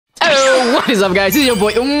What is up, guys? This is your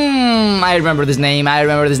boy. I remember this name.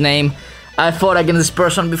 I fought against this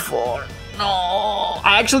person before. No,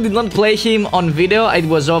 I actually did not play him on video. It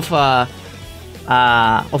was off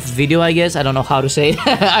video, I guess. I don't know how to say it.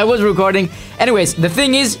 I was recording. Anyways, the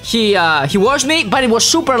thing is, he watched me, but it was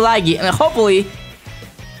super laggy. And hopefully,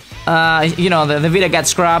 you know, the video got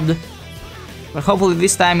scrubbed. But hopefully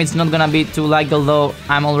this time it's not gonna be too laggy, although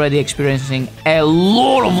I'm already experiencing a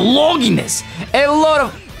lot of logginess. A lot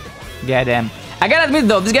of... Goddamn. I gotta admit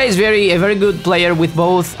though, this guy is a very good player with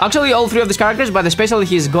both... Actually, all three of these characters, but especially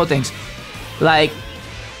his Gotenks. Like...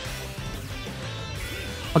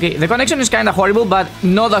 Okay, the connection is kinda horrible, but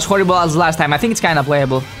not as horrible as last time. I think it's kinda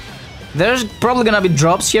playable. There's probably gonna be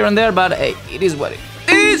drops here and there, but hey, it is what it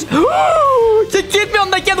is. He hit me on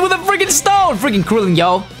the head with a freaking stone! Freaking Krillin,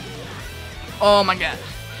 yo. Oh my god.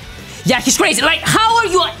 Yeah, he's crazy. Like, how are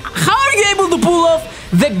you able to pull off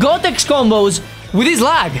the Gotenks combos with this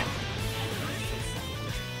lag?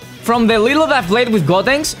 From the little that I've played with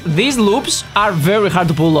Gotenks, these loops are very hard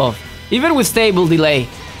to pull off. Even with stable delay.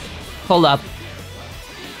 Hold up.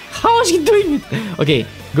 How is he doing it? Okay,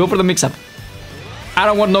 go for the mix-up. I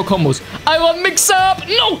don't want no combos. I want mix-up!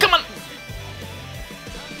 No, come on!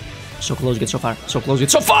 So close, get so far. So close,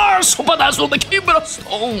 get so far! So pedazo de quebra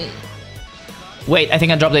stone! Wait, I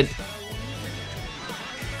think I dropped it.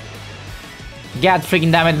 God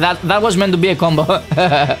freaking damn it. That was meant to be a combo.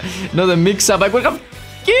 Not a mix-up. I could have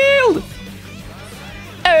killed.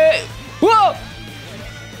 Whoa!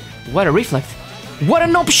 What a reflect. What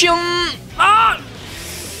an option. Ah!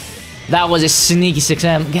 That was a sneaky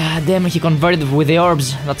 6M. God damn it, he converted with the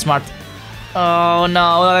orbs. That's smart. Oh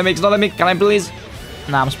no, not a mix, not a mix. Can I please?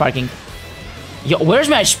 Nah, I'm sparking. Yo, where's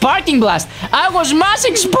my sparking blast? I was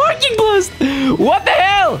massing sparking blast! What the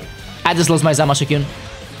hell? I just lost my zamasu.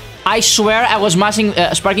 I swear I was massing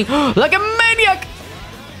sparking like a maniac!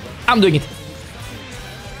 I'm doing it.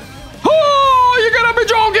 Oh, you gotta be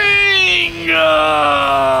joking!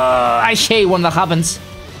 I hate when that happens.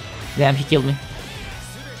 Damn, he killed me.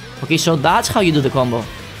 Okay, so that's how you do the combo.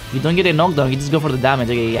 You don't get a knockdown, you just go for the damage.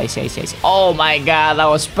 Okay, I see. Oh my god, that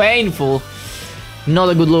was painful. Not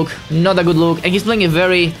a good look. Not a good look. And he's playing a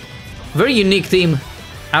very unique team.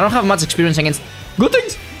 I don't have much experience against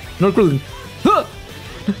Gotenks. Not Krillin. Huh.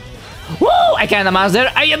 Whoa! I kinda massed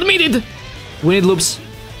there. I admit it. We need loops.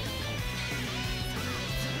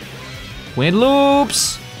 We need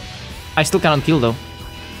loops. I still cannot kill though.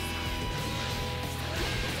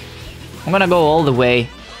 I'm gonna go all the way.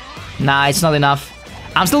 Nah, it's not enough.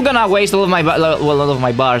 I'm still gonna waste all of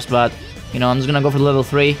my bars, but you know, I'm just gonna go for level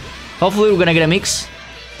 3. Hopefully we're gonna get a mix.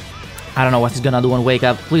 I don't know what he's gonna do on wake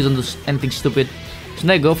up. Please don't do anything stupid. Shouldn't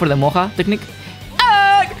I go for the Moha technique?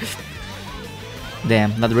 Ah!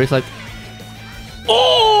 Damn, that reflect.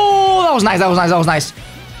 Oh, that was nice. Woo,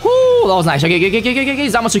 that was nice. Okay,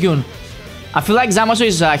 Zamasu-kun. I feel like Zamasu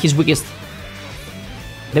is his weakest.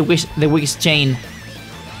 The weakest chain.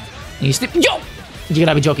 And you slip. Yo! You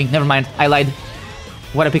gotta be joking. Never mind. I lied.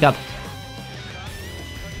 What a pickup.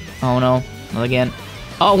 Oh no, not again.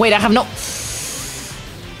 Oh wait, I have no...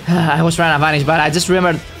 I was trying to vanish, but I just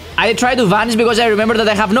remembered. I tried to vanish because I remembered that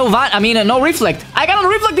I have no no reflect. I cannot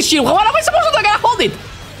reflect this shit. What am I supposed to do? I gotta hold it.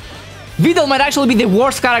 Videl might actually be the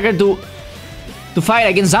worst character to fight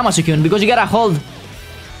against Zamasu-kun because you gotta hold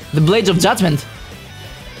the Blades of Judgment.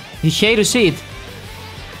 You hate to see it.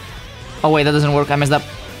 Oh wait, that doesn't work. I messed up.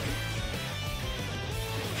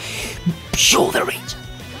 Shoulder range.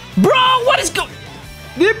 Bro, what is going...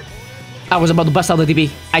 Yep. I was about to bust out the DP.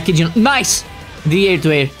 I kid you not. Nice! The air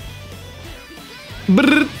to air.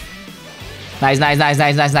 Brrr.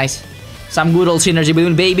 Nice. Some good old synergy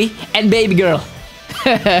between baby and baby girl.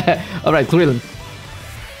 Alright, Krillin.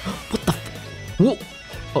 What the f... Whoa.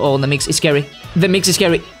 Oh, the mix is scary. The mix is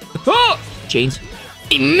scary. Oh! Change.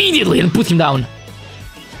 Immediately and put him down.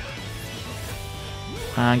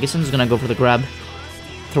 I guess I'm just gonna go for the grab.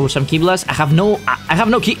 Throw some ki blasts. I have no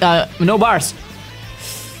bars.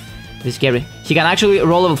 This is scary. He can actually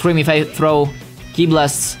roll level 3 if I throw ki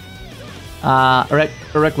blasts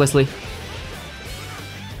recklessly.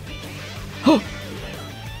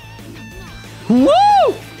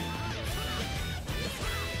 Woo!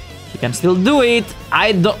 He can still do it.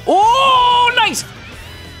 I don't... Oh, nice!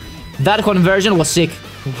 That conversion was sick.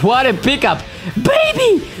 What a pickup.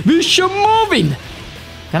 Baby! We should moving.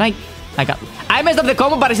 Can I can't. I messed up the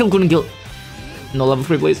combo, but I still couldn't kill. No level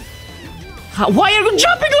 3, please. Why are you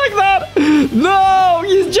jumping like that? No!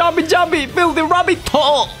 He's jumpy! Filthy rabbit!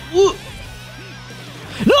 Oh!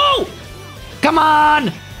 No! Come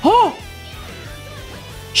on! Oh!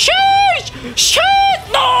 Shit!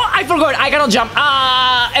 No! I forgot. I cannot jump.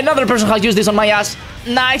 Another person has used this on my ass.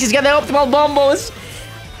 Nice, he's got the optimal bombos.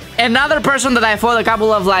 Another person that I fought a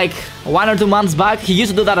couple of like 1 or 2 months back, he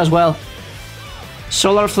used to do that as well.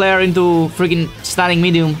 Solar flare into freaking stunning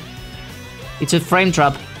medium. It's a frame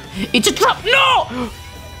trap. It's a trap! No!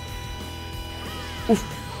 Oof.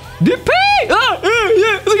 DP!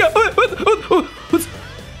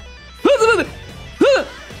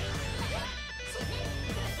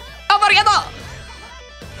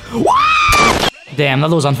 Damn, that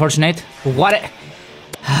was unfortunate. What a...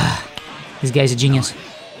 This guy's a genius.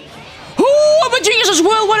 Oh, I'm a genius as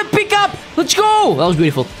well! What a pickup! Let's go! That was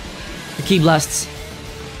beautiful. The key blasts.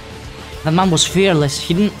 That man was fearless.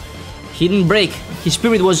 He didn't break. His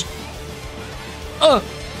spirit was...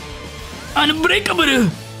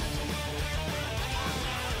 unbreakable!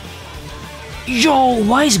 Yo,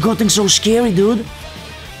 why is Gotenks so scary, dude?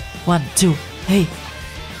 1, 2, hey.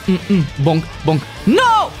 Bonk, bonk.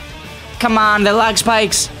 No! Come on, the lag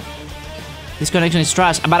spikes. This connection is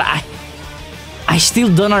trash, but I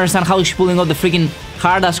still don't understand how he's pulling out the freaking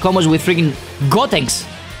hard-ass combos with freaking Gotenks.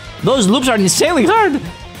 Those loops are insanely hard.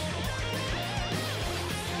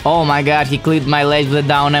 Oh my god, he clipped my legs with a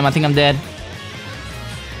down M. I think I'm dead.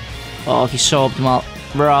 Oh, he's so optimal.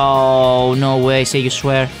 Bro, no way, say you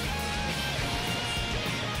swear.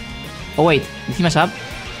 Oh wait, did he mess up?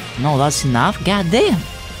 No, that's enough? God damn.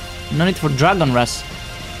 No need for Dragon Rush.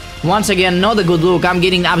 Once again, not a good look. I'm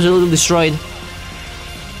getting absolutely destroyed.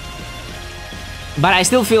 But I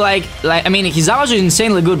still feel like I mean, his zamasu is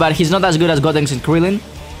insanely good, but he's not as good as Gotenks and Krillin.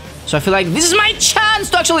 So I feel like this is my chance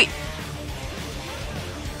to actually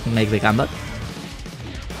make the comeback.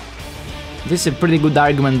 This is a pretty good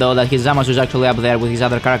argument though, that his zamasu is actually up there with his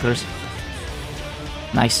other characters.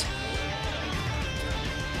 Nice.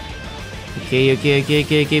 Okay.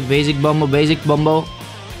 Basic bombo.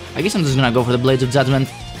 I guess I'm just gonna go for the Blades of Judgment.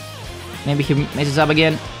 Maybe he messes up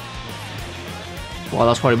again. Wow, that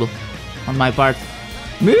was horrible. On my part.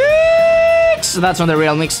 Mix! That's not the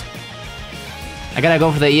real mix. I gotta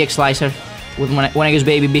go for the EX Slicer with when I use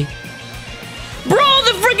Baby B. Bro,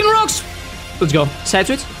 the freaking rocks! Let's go. Side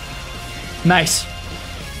switch. Nice.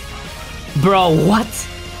 Bro, what?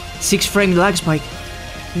 6 frame lag spike.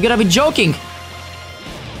 You gotta be joking.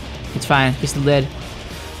 It's fine. He's still dead.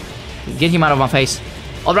 Get him out of my face.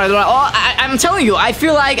 Alright. Oh, I'm telling you, I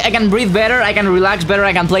feel like I can breathe better, I can relax better,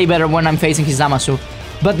 I can play better when I'm facing his zamasu.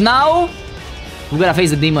 But now, we gotta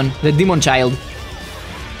face the demon child.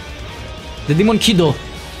 The demon kiddo.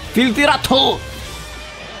 Filthy Rato!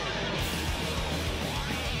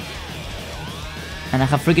 And I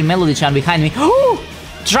have freaking Melody-chan behind me. Oh!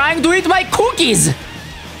 Trying to eat my cookies!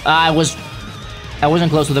 I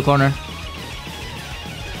wasn't close to the corner.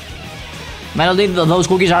 Melody, those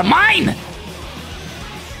cookies are mine!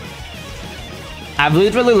 I've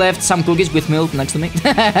literally left some cookies with milk next to me.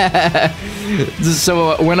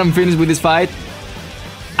 So when I'm finished with this fight,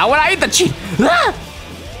 I wanna eat the cheese. Ah!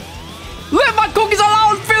 Let my cookies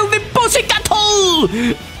alone, filthy pussycat hole!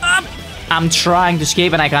 I'm trying to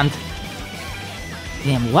escape and I can't.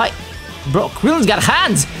 Damn, why? Bro, Krillin's got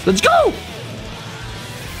hands! Let's go!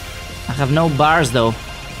 I have no bars though.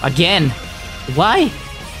 Again. Why?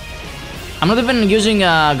 I'm not even using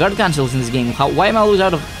guard cancels in this game. Why am I losing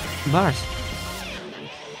out of bars?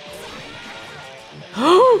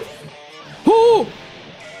 Oh!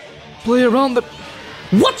 Play around the...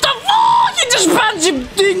 What the fuck? You just banned the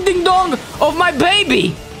ding ding dong of my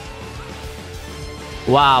baby!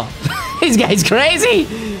 Wow. This guy's crazy!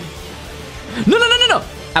 No!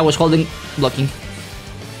 I was holding... blocking.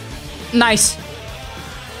 Nice.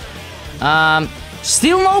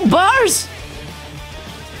 Still no bars?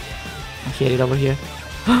 I hit it over here.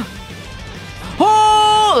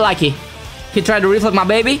 Oh! Lucky. He tried to reflect my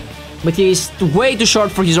baby, but he's way too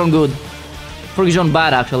short for his own good. For his own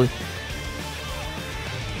bad, actually.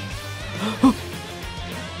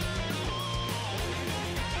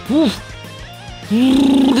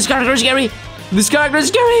 This character is scary. This character is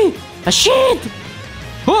scary. A shit.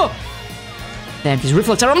 Oh! Damn, his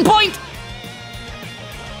reflexes are on point.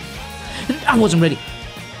 I wasn't ready.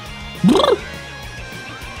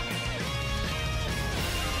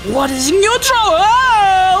 What is neutral?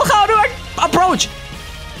 Oh, how do I approach?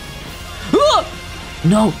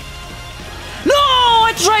 No. No,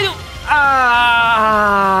 I tried to...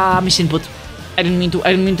 misinput. I didn't mean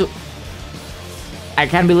to. I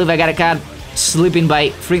can't believe I got a card slipping by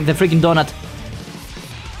the freaking donut.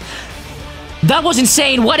 That was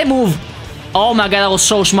insane. What a move. Oh my god, that was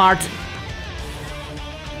so smart.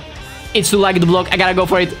 It's too laggy to block. I gotta go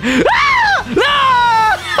for it.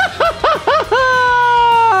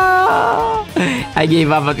 I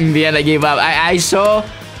gave up. In the end, I gave up. I saw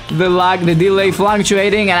The lag, the delay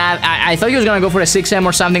fluctuating, and I thought he was gonna go for a 6M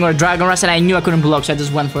or something, or a Dragon Rush, and I knew I couldn't block, so I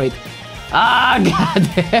just went for it. Ah,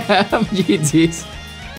 goddamn, GG's.